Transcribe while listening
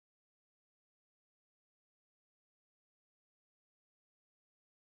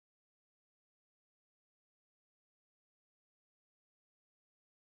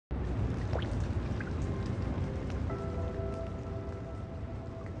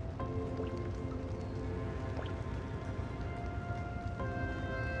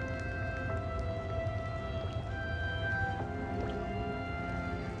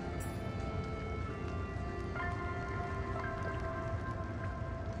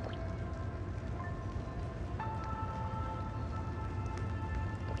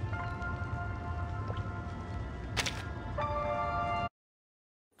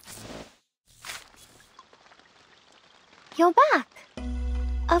You're back.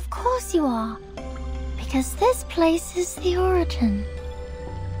 Of course you are. Because this place is the origin.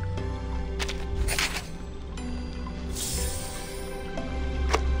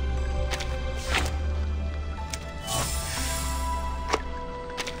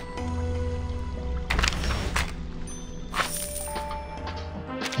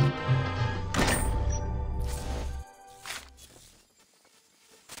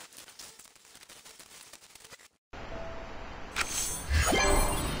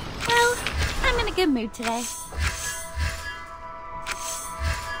 Good mood today.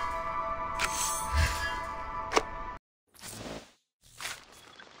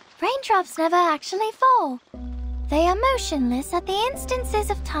 Raindrops never actually fall. They are motionless at the instances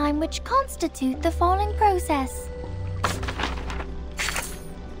of time which constitute the falling process.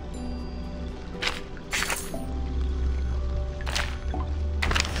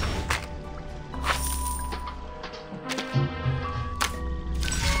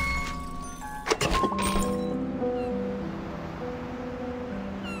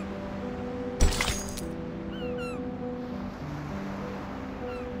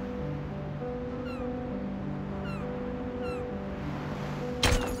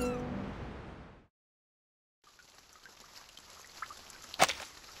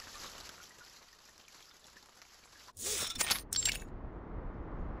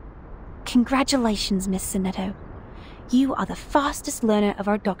 Congratulations, Miss Sonetto. You are the fastest learner of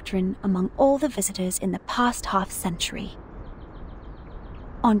our doctrine among all the visitors in the past half-century.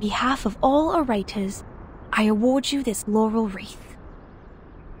 On behalf of all orators, I award you this laurel wreath.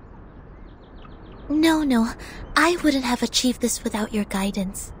 No, I wouldn't have achieved this without your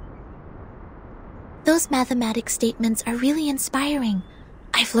guidance. Those mathematics statements are really inspiring.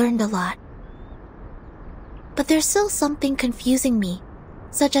 I've learned a lot. But there's still something confusing me,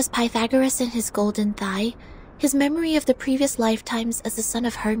 such as Pythagoras and his golden thigh, his memory of the previous lifetimes as the son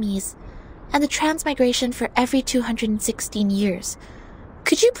of Hermes, and the transmigration for every 216 years.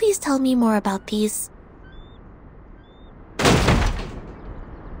 Could you please tell me more about these?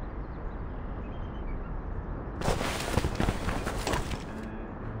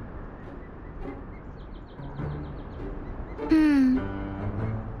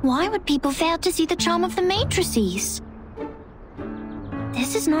 Why would people fail to see the charm of the matrices?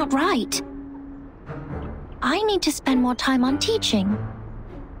 This is not right. I need to spend more time on teaching.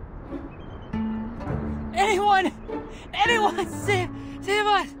 Anyone, save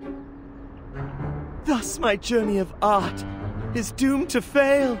us! Thus my journey of art is doomed to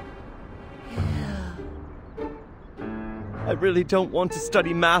fail. I really don't want to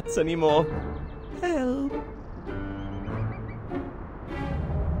study maths anymore. Help.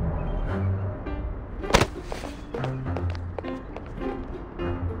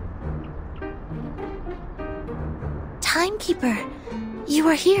 Timekeeper, you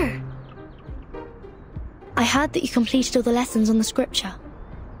are here. I heard that you completed all the lessons on the scripture.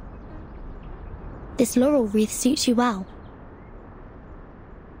 This laurel wreath suits you well.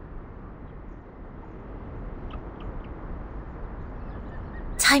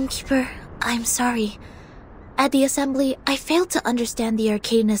 Timekeeper, I'm sorry. At the assembly, I failed to understand the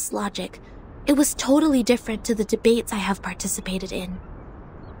Arcanist's logic. It was totally different to the debates I have participated in.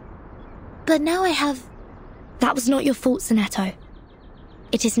 But now I have... That was not your fault, Sonetto.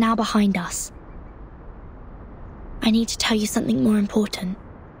 It is now behind us. I need to tell you something more important.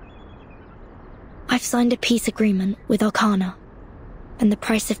 I've signed a peace agreement with Arcana, and the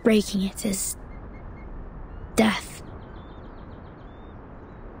price of breaking it is... death.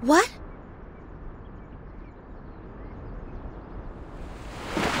 What?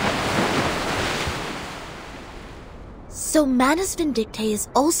 So Manus Vindictae is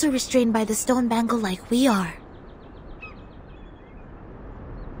also restrained by the stone bangle like we are.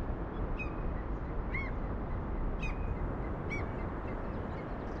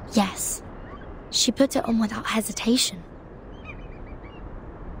 Yes, she put it on without hesitation.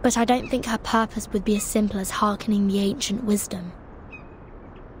 But I don't think her purpose would be as simple as hearkening the ancient wisdom.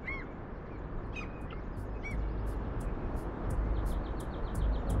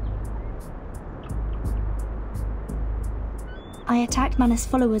 I attacked Manus'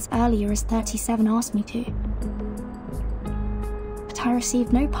 followers earlier as 37 asked me to. But I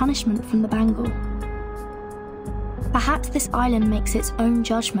received no punishment from the bangle. Perhaps this island makes its own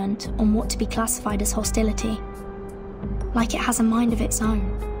judgment on what to be classified as hostility, like it has a mind of its own.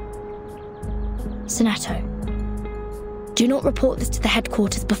 Sonetto, do not report this to the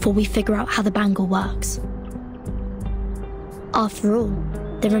headquarters before we figure out how the bangle works. After all,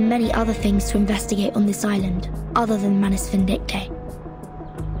 there are many other things to investigate on this island, other than Manus Vindictae.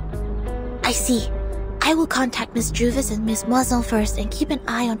 I see. I I will contact Miss Juvis and Miss Moisson first and keep an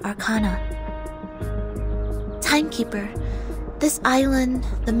eye on Arcana. Timekeeper, this island,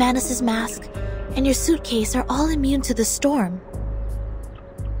 the Manus' mask, and your suitcase are all immune to the storm.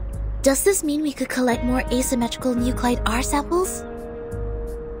 Does this mean we could collect more asymmetrical nuclide R samples?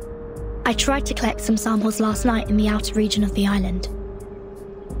 I tried to collect some samples last night in the outer region of the island,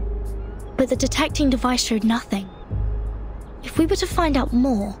 but the detecting device showed nothing. If we were to find out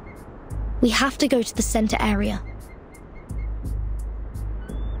more, we have to go to the center area.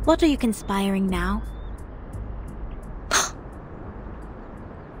 What are you conspiring now?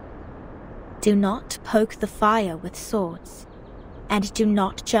 Do not poke the fire with swords, and do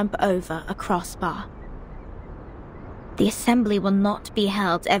not jump over a crossbar. The assembly will not be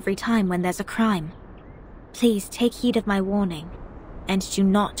held every time when there's a crime. Please take heed of my warning, and do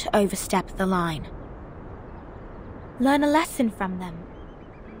not overstep the line. Learn a lesson from them.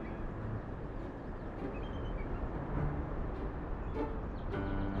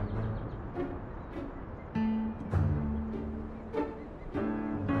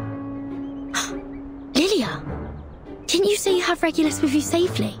 Lilia, didn't you say you have Regulus with you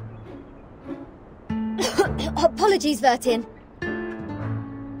safely? Apologies, Vertin.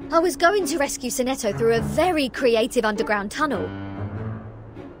 I was going to rescue Sonetto through a very creative underground tunnel.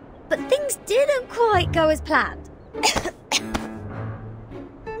 But things didn't quite go as planned.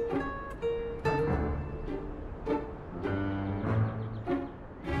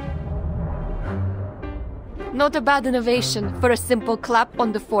 Not a bad innovation for a simple clap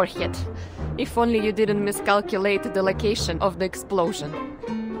on the forehead. If only you didn't miscalculate the location of the explosion.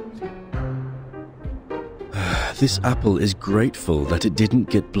 This apple is grateful that it didn't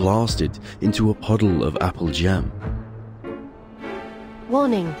get blasted into a puddle of apple jam.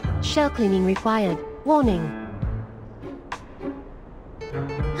 Warning. Shell cleaning required. Warning.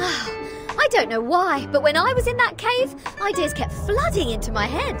 I don't know why, but when I was in that cave, ideas kept flooding into my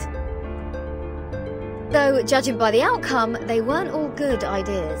head. Though, judging by the outcome, they weren't all good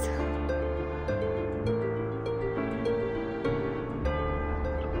ideas.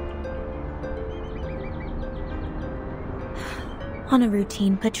 On a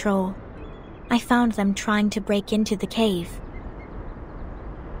routine patrol, I found them trying to break into the cave.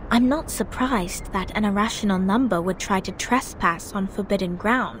 I'm not surprised that an irrational number would try to trespass on forbidden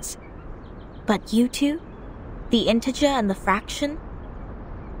grounds. But you two? The integer and the fraction?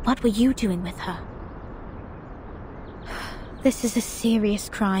 What were you doing with her? This is a serious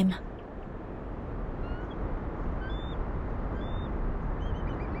crime.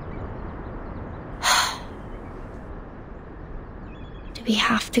 Do we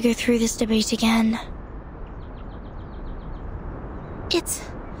have to go through this debate again? It's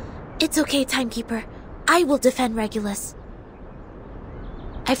okay, Timekeeper. I will defend Regulus.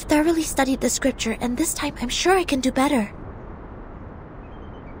 I've thoroughly studied the scripture, and this time I'm sure I can do better.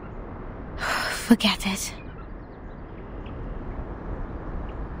 Forget it.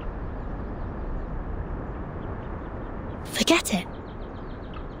 Forget it.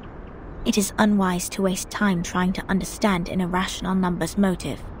 It is unwise to waste time trying to understand an irrational number's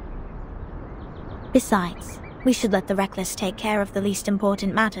motive. Besides, we should let the reckless take care of the least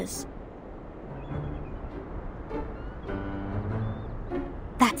important matters.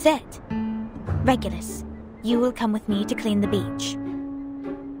 That's it. Regulus, you will come with me to clean the beach.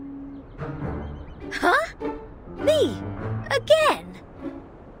 Huh? Me? Again?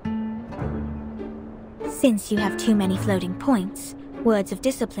 Since you have too many floating points, words of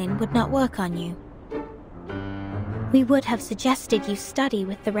discipline would not work on you. We would have suggested you study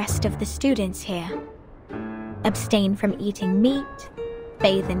with the rest of the students here. Abstain from eating meat,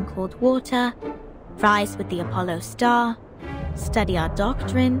 bathe in cold water, rise with the Apollo star, study our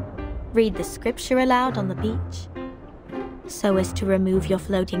doctrine, read the scripture aloud on the beach, so as to remove your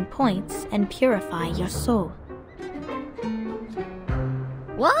floating points and purify your soul.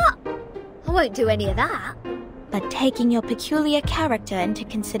 What? I won't do any of that. But taking your peculiar character into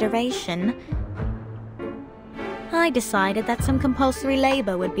consideration, I decided that some compulsory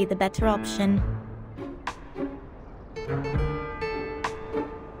labor would be the better option.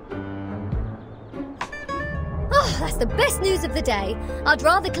 Oh, that's the best news of the day. I'd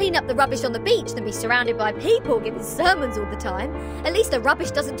rather clean up the rubbish on the beach than be surrounded by people giving sermons all the time. At least the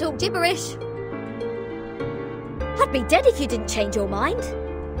rubbish doesn't talk gibberish. I'd be dead if you didn't change your mind.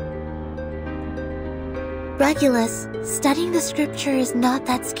 Regulus, studying the scripture is not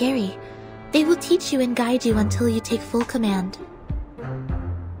that scary. They will teach you and guide you until you take full command.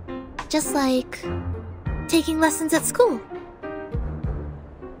 Just like taking lessons at school.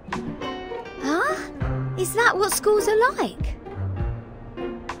 Huh? Is that what schools are like?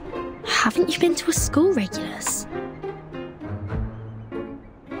 Haven't you been to a school, Regulus?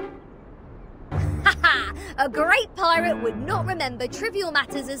 Haha! A great pirate would not remember trivial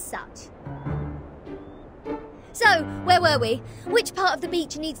matters as such. So, where were we? Which part of the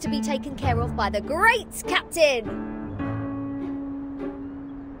beach needs to be taken care of by the great captain?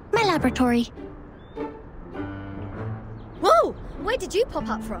 My laboratory. Whoa! Where did you pop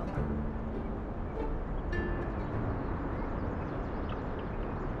up from?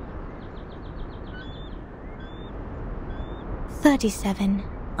 "37.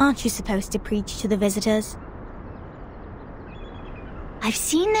 Aren't you supposed to preach to the visitors?" I've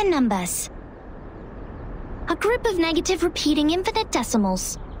seen the numbers. A group of negative repeating infinite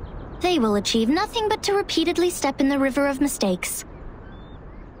decimals. They will achieve nothing but to repeatedly step in the river of mistakes.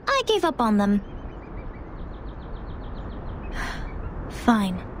 I gave up on them.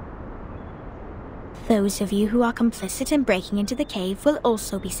 Fine. Those of you who are complicit in breaking into the cave will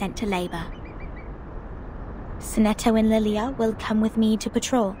also be sent to labor. Sinetto and Lilia will come with me to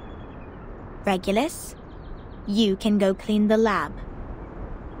patrol. Regulus, you can go clean the lab.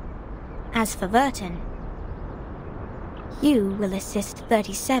 As for Vertin, you will assist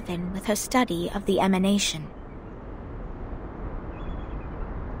 37 with her study of the emanation.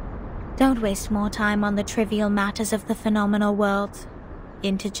 Don't waste more time on the trivial matters of the phenomenal world,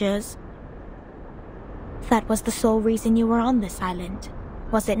 integers. That was the sole reason you were on this island,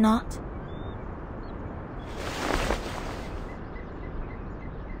 was it not?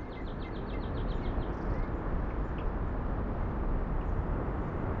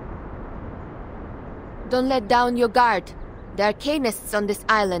 Don't let down your guard. The arcanists on this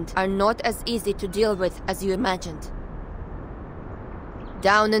island are not as easy to deal with as you imagined.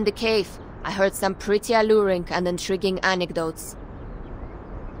 Down in the cave, I heard some pretty alluring and intriguing anecdotes.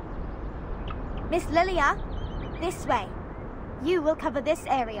 Miss Lilia, this way. You will cover this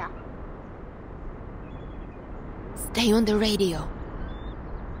area. Stay on the radio.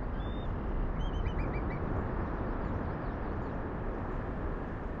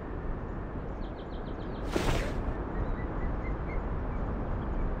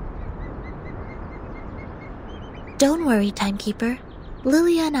 Don't worry, Timekeeper.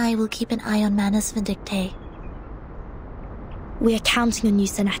 Lilia and I will keep an eye on Manus Vindictae. We are counting on you,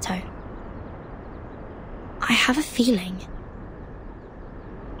 Sinetto. I have a feeling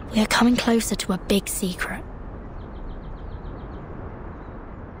we are coming closer to a big secret.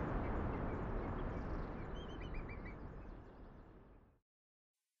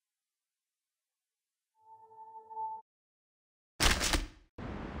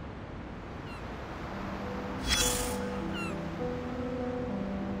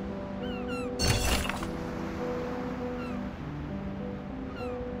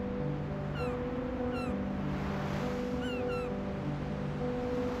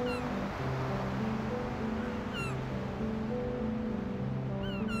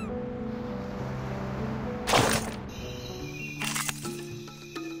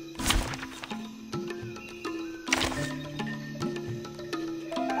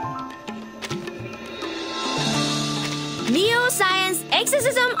 Neo-Science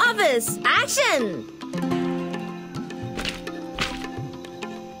Exorcism Office! Action!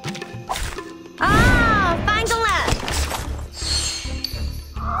 Ah, 翻工了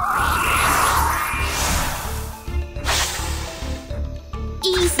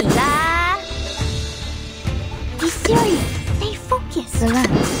！Easy 啦！ Be serious. Stay focused. Relax.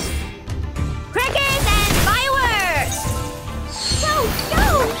 Crickets and fireworks! Go, go!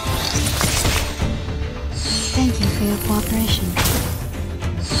 Thank you for your cooperation.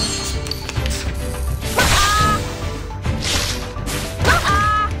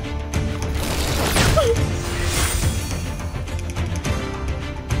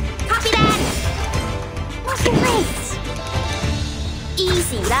 Copy that! What's your race?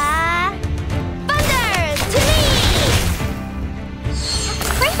 Easy lah! Thunder to me!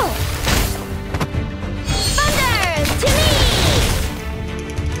 Cradle. Thunder to me!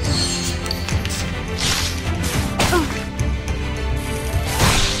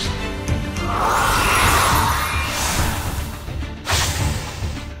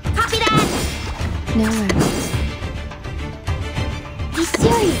 Copy that! No worries. Be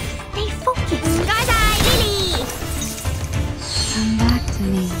serious. Stay focused. Guys, Lily! Come back to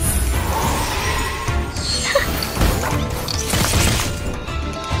me.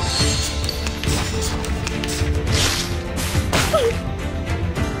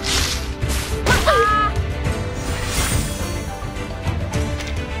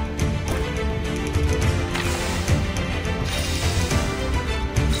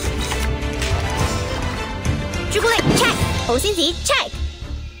 Chocolate check! 好先子 check!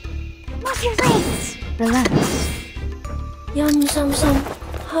 relax. 陰森森，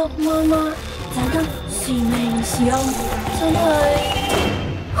黑麻麻，就得是明是暗，真係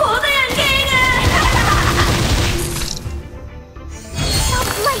好得人驚啊！Stop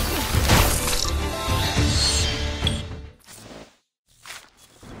lightning!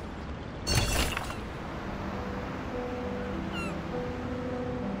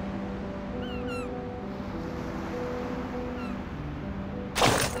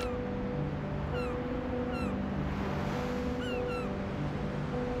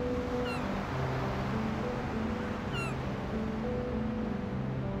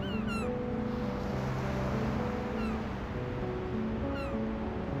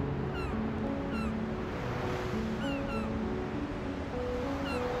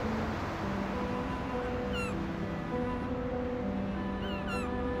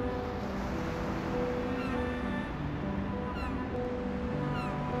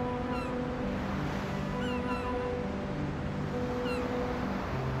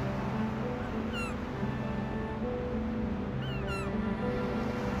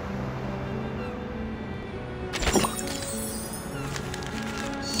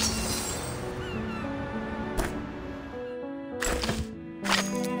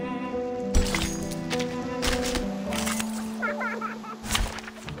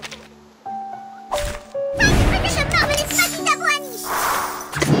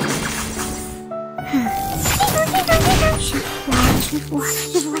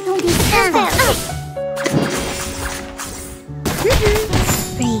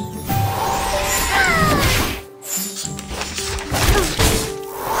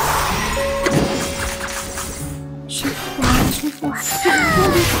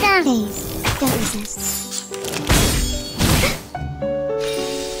 Please, don't resist.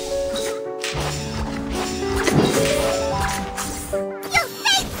 Your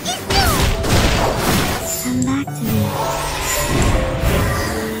fate is doomed! Come back to me.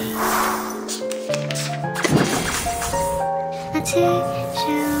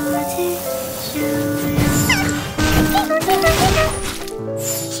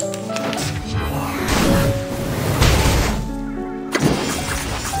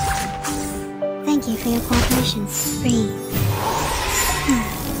 Thank you for your cooperation. Breathe.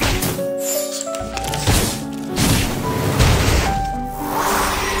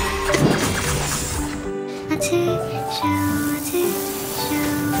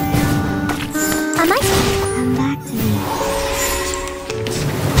 Am I? Come back to me.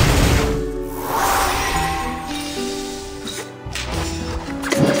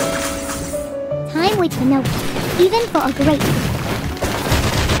 Time waits for no one, even for a great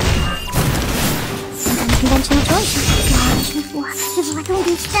unconventional choice. I don't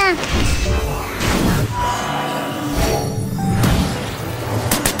understand.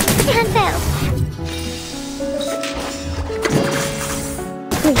 Can't fail.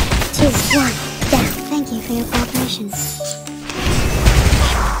 3, 2, 1, down. Thank you for your cooperation.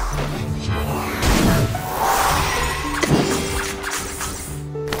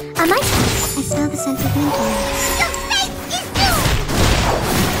 Am I smell the scent of winter. Your fate is doomed!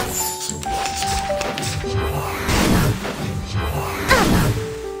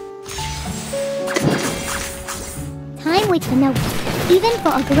 Time waits for no one, even for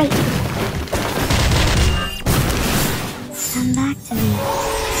a great. Come back to me.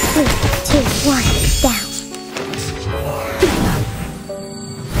 3, 2, 1, down.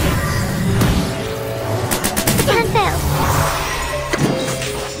 Can't fail.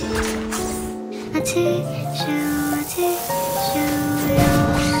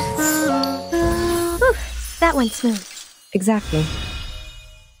 That went smooth. Exactly.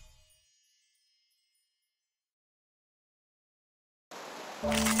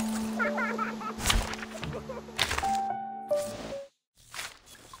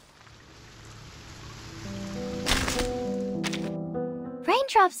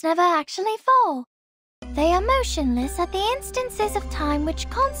 Raindrops never actually fall. They are motionless at the instances of time which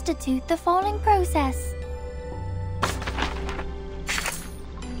constitute the falling process.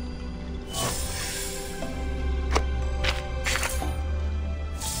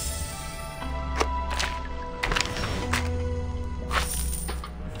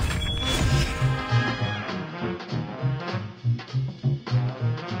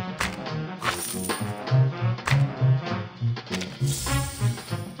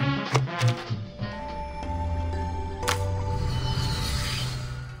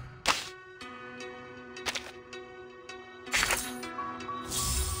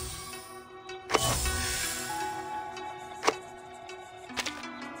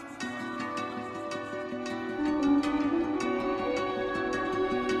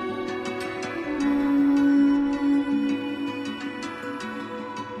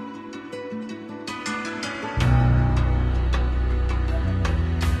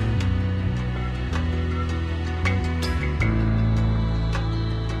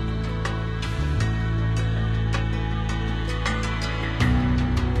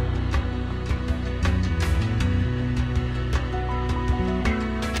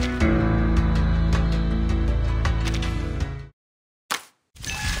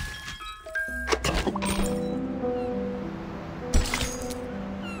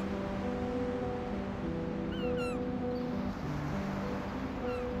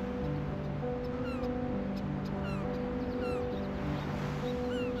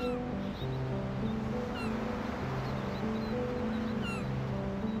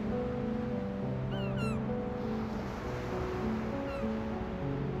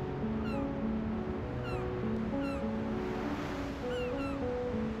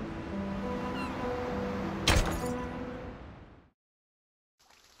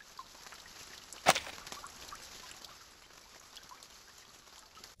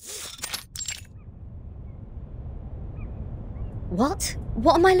 What?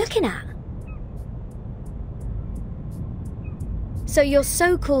 What am I looking at? So your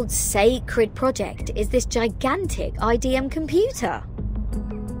so-called sacred project is this gigantic IDM computer?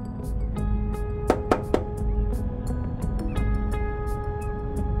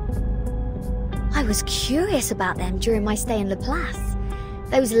 I was curious about them during my stay in Laplace.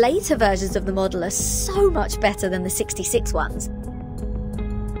 Those later versions of the model are so much better than the 66 ones.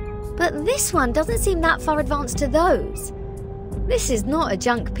 But this one doesn't seem that far advanced to those. This is not a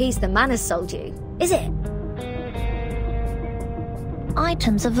junk piece the man has sold you, is it?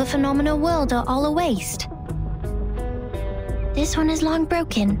 Items of the phenomenal world are all a waste. This one is long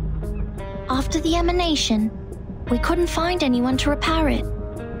broken. After the emanation, we couldn't find anyone to repair it.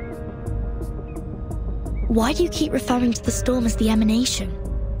 Why do you keep referring to the storm as the emanation?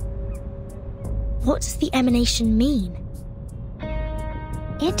 What does the emanation mean?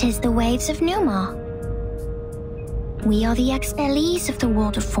 It is the waves of Numa. We are the expellees of the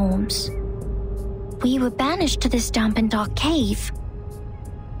world of forms. We were banished to this damp and dark cave.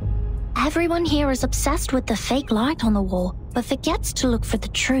 Everyone here is obsessed with the fake light on the wall, but forgets to look for the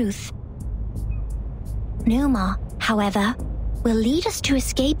truth. Numa, however, will lead us to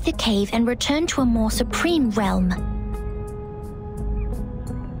escape the cave and return to a more supreme realm.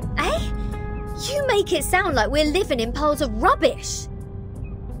 Eh? You make it sound like we're living in piles of rubbish.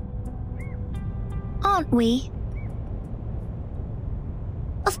 Aren't we?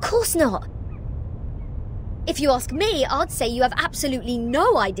 Of course not. If you ask me, I'd say you have absolutely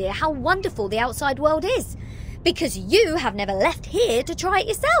no idea how wonderful the outside world is, because you have never left here to try it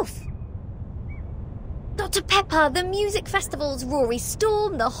yourself. Dr. Pepper, the music festivals, Rory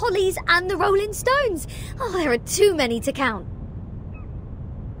Storm, the Hollies and the Rolling Stones. Oh, there are too many to count.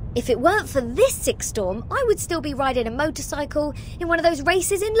 If it weren't for this sick storm, I would still be riding a motorcycle in one of those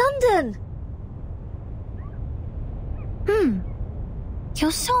races in London.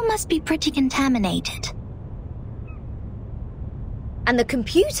 Your soul must be pretty contaminated. And the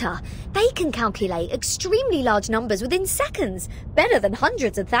computer, they can calculate extremely large numbers within seconds, better than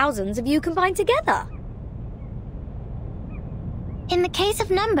hundreds of thousands of you combined together. In the case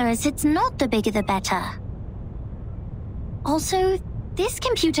of numbers, it's not the bigger the better. Also, this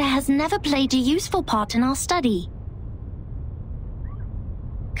computer has never played a useful part in our study.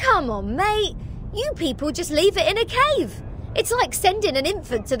 Come on, mate. You people just leave it in a cave. It's like sending an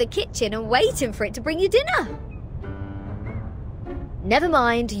infant to the kitchen and waiting for it to bring you dinner. Never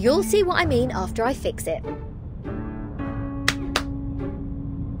mind, you'll see what I mean after I fix it.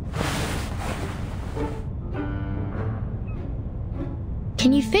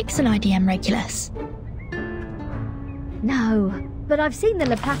 Can you fix an IDM, Regulus? No, but I've seen the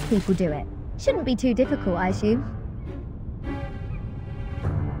Laplace people do it. Shouldn't be too difficult, I assume.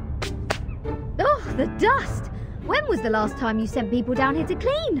 Oh, the dust! When was the last time you sent people down here to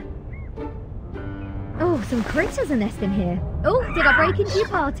clean? Oh, some critters are nesting here. Oh, did I break into your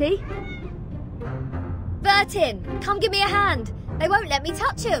party? Bertin, come give me a hand. They won't let me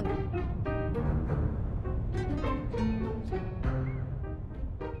touch them.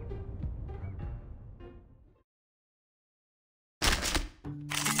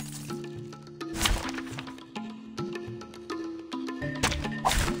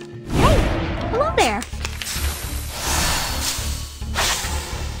 Hello there.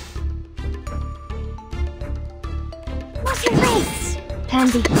 What's your race?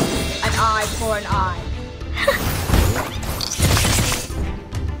 Pansy. An eye for an eye.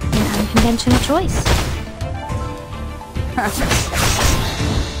 An unconventional choice.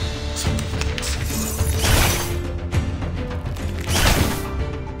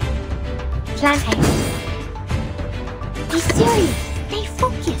 Plan A. Be serious. Stay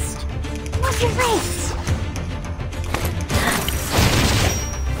focused. What's your race?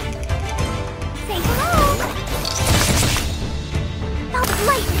 Say hello. That was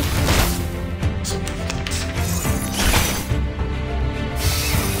lightning.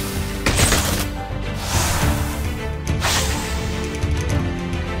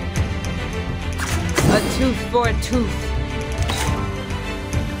 A tooth for a tooth.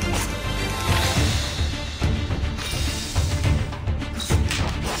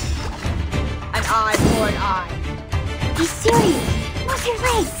 An eye for an eye. Be serious. What's your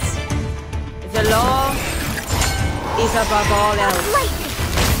race? The law is above all That was else. lightning.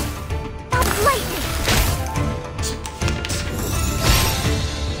 That was lightning.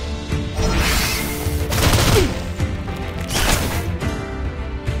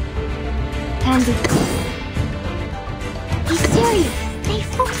 Pansy. Be serious. Stay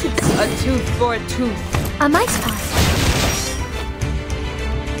focused. A tooth for a tooth. A mice pie.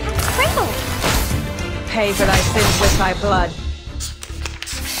 And Sprinkle. Pay for thy sins with thy blood.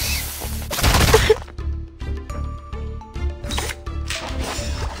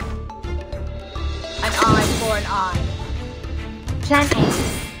 for an eye. Plan A.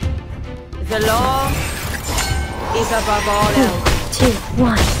 The law is above all else. 2,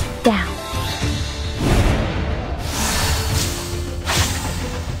 1, down.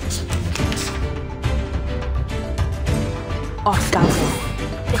 Off thou go.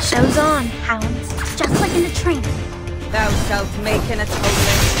 The show's on, hounds. Just like in the train. Thou shalt make an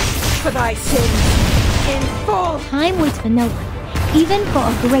atonement for thy sins in full. Time waits for no one, even for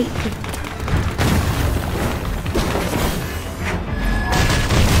a great people.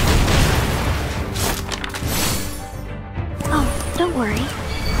 Oh, don't worry.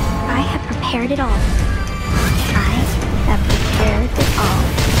 I have prepared it all. I have prepared it all.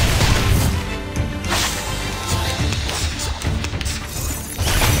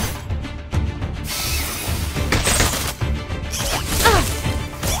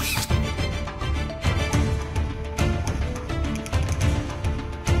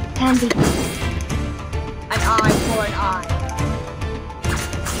 Handy. An eye for an eye.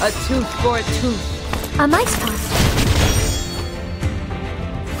 A tooth for a tooth. A mice pass.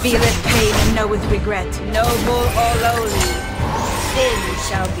 Feeleth pain and knoweth regret. Noble or lowly, sin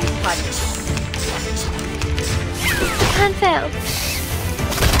shall be punished. Can't fail.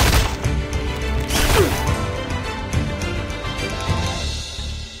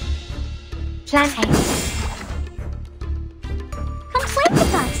 Plan A. Come play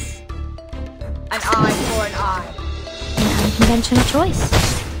with us. An eye for an eye. An unconventional choice.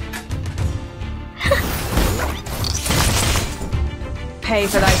 Pay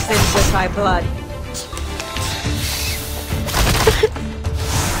for thy sins with thy blood.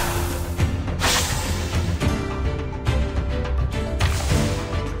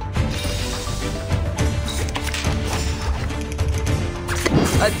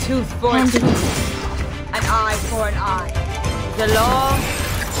 A tooth for a tooth. An eye for an eye. The law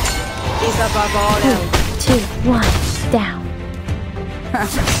is above all else. 2, 1, down.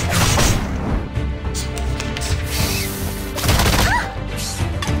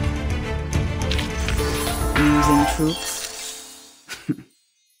 Using troops.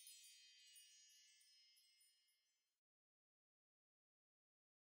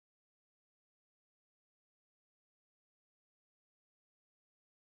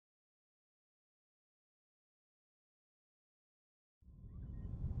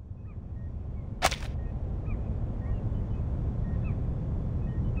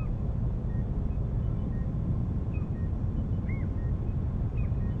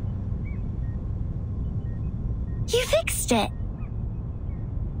 You fixed it.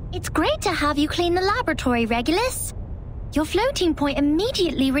 It's great to have you clean the laboratory, Regulus. Your floating point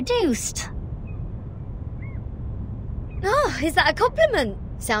immediately reduced. Oh, is that a compliment?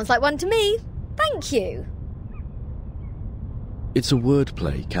 Sounds like one to me. Thank you. It's a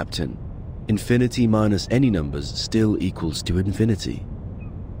wordplay, Captain. Infinity minus any numbers still equals to infinity.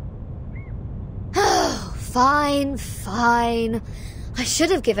 Oh, fine, fine. I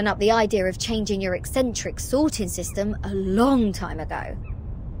should have given up the idea of changing your eccentric sorting system a long time ago.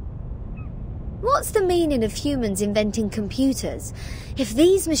 What's the meaning of humans inventing computers if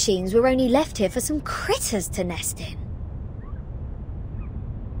these machines were only left here for some critters to nest in?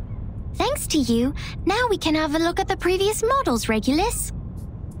 Thanks to you, now we can have a look at the previous models, Regulus.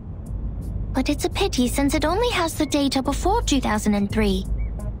 But it's a pity since it only has the data before 2003.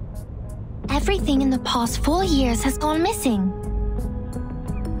 Everything in the past 4 years has gone missing.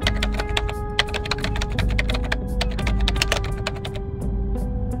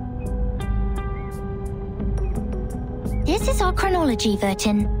 This is our chronology,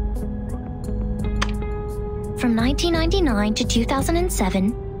 Vertin. From 1999 to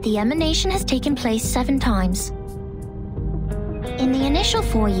 2007, the emanation has taken place 7 times. In the initial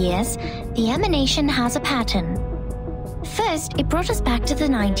 4 years, the emanation has a pattern. First, it brought us back to the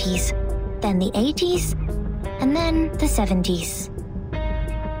 90s, then the 80s, and then the 70s.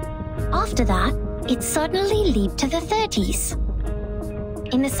 After that, it suddenly leaped to the 30s.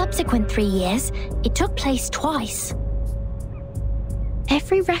 In the subsequent 3 years, it took place twice.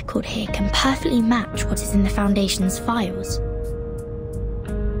 Every record here can perfectly match what is in the Foundation's files.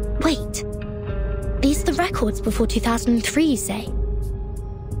 Wait, these are the records before 2003, you say?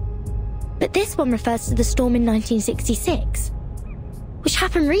 But this one refers to the storm in 1966, which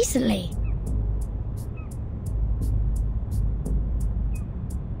happened recently.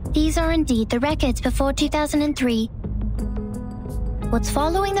 These are indeed the records before 2003. What's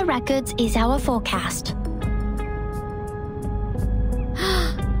following the records is our forecast.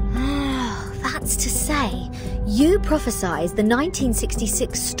 That's to say, you prophesied the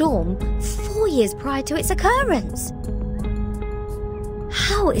 1966 storm 4 years prior to its occurrence.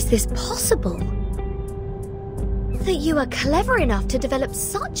 How is this possible? that you are clever enough to develop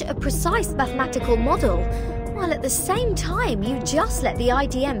such a precise mathematical model, while at the same time you just let the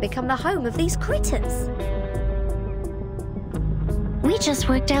IDM become the home of these critters. We just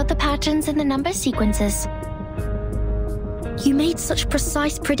worked out the patterns in the number sequences. You made such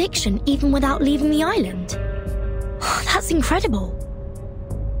precise prediction even without leaving the island. That's incredible.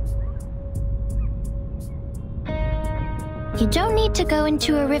 You don't need to go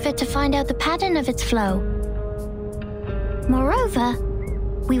into a river to find out the pattern of its flow. Moreover,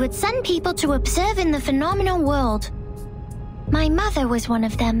 we would send people to observe in the phenomenal world. My mother was one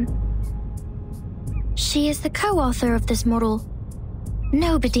of them. She is the co-author of this model.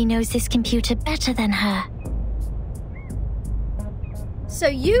 Nobody knows this computer better than her. So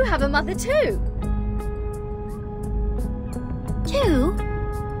you have a mother too? 2?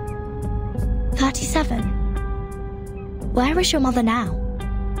 37. Where is your mother now?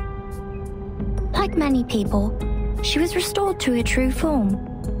 Like many people, she was restored to her true form.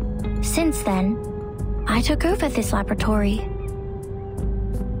 Since then, I took over this laboratory.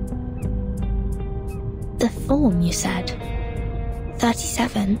 The form, you said.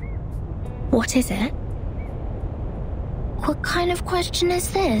 37. What is it? What kind of question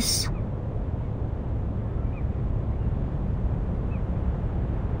is this?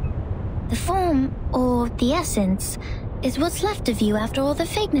 The form, or the essence, is what's left of you after all the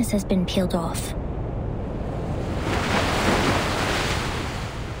fakeness has been peeled off.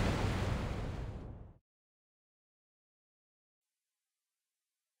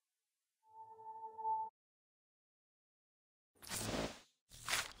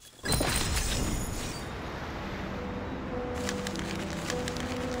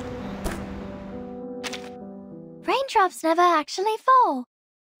 Raindrops never actually fall.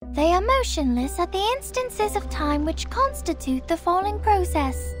 They are motionless at the instances of time which constitute the falling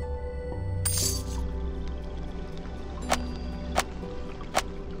process.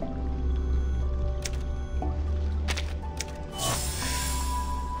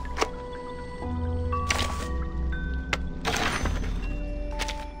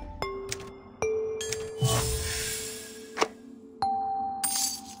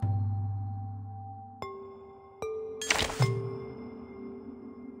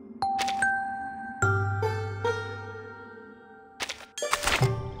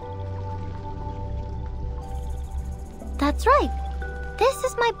 That's right. This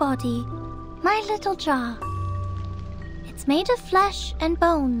is my body, my little jar. It's made of flesh and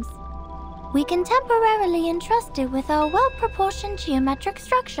bones. We can temporarily entrust it with our well-proportioned geometric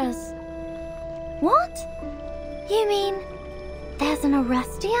structures. What? You mean there's an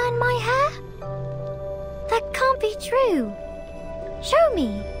Orestia in my hair? That can't be true. Show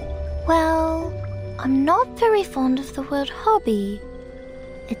me. Well, I'm not very fond of the word hobby.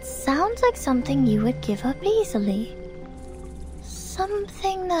 It sounds like something you would give up easily.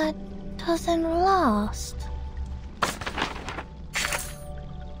 Something that doesn't last.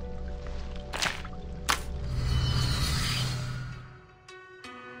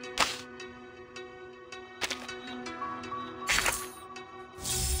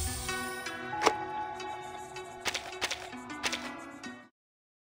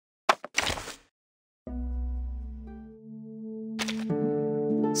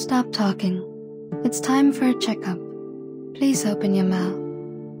 Stop talking. It's time for a checkup. Please open your mouth.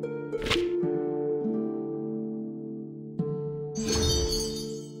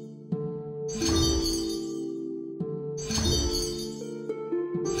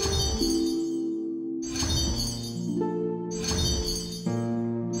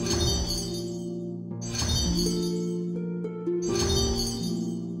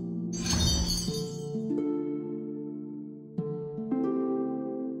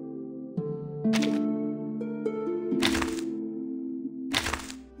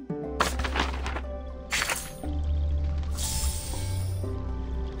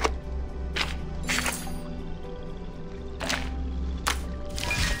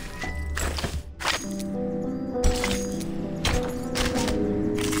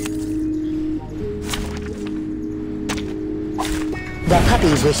 The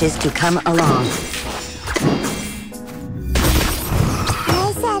puppy wishes to come along.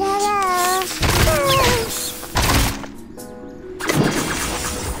 I said hello.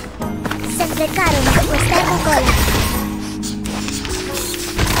 Se acercaron a acostar la cola.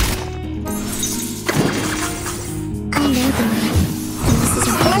 I know the way.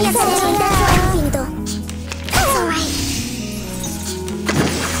 This is a very infinito. That's all right.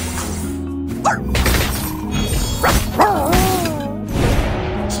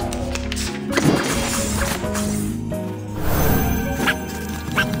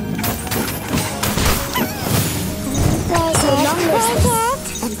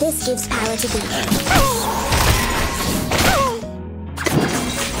 This gives power to be.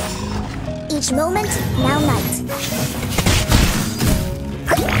 Each moment, now night.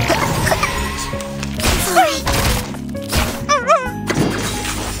 Sorry.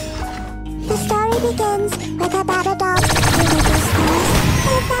 The story begins with a battle dog who never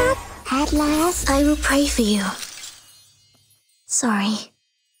stars. At last, I will pray for you. Sorry.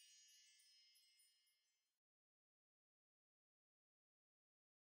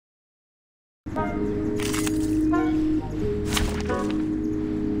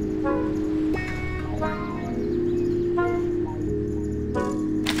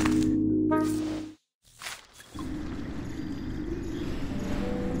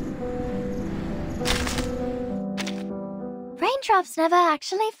 Raindrops never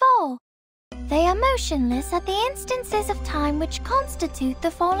actually fall. They are motionless at the instances of time which constitute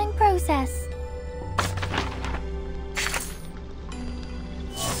the falling process.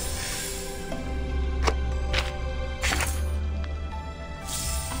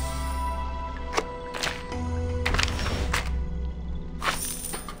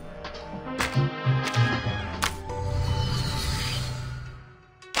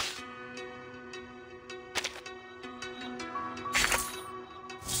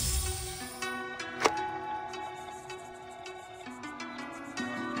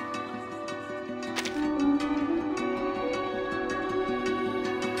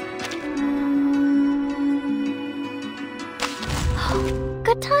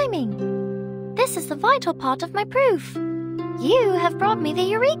 Good timing. This is the vital part of my proof. You have brought me the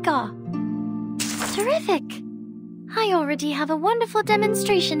Eureka. Terrific. I already have a wonderful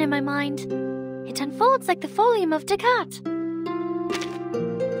demonstration in my mind. It unfolds like the folium of Descartes.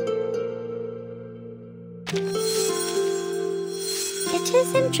 It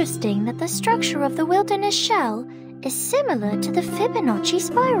is interesting that the structure of the wilderness shell is similar to the Fibonacci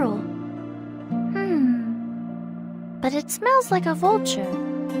spiral. But it smells like a vulture.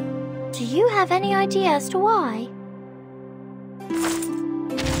 Do you have any idea as to why?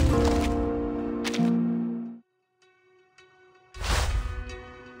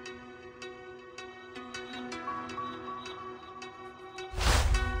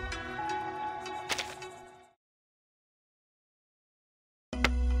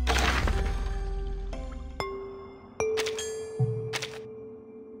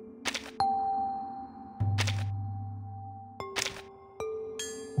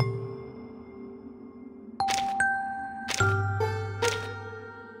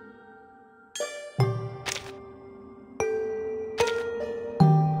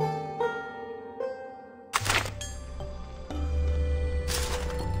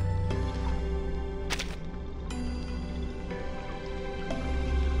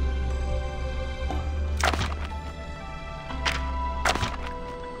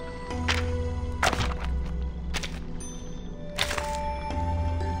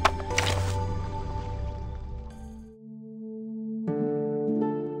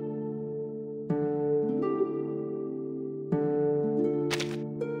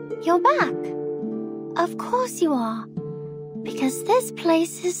 You're back. Of course you are. Because this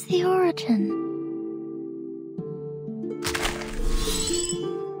place is the origin.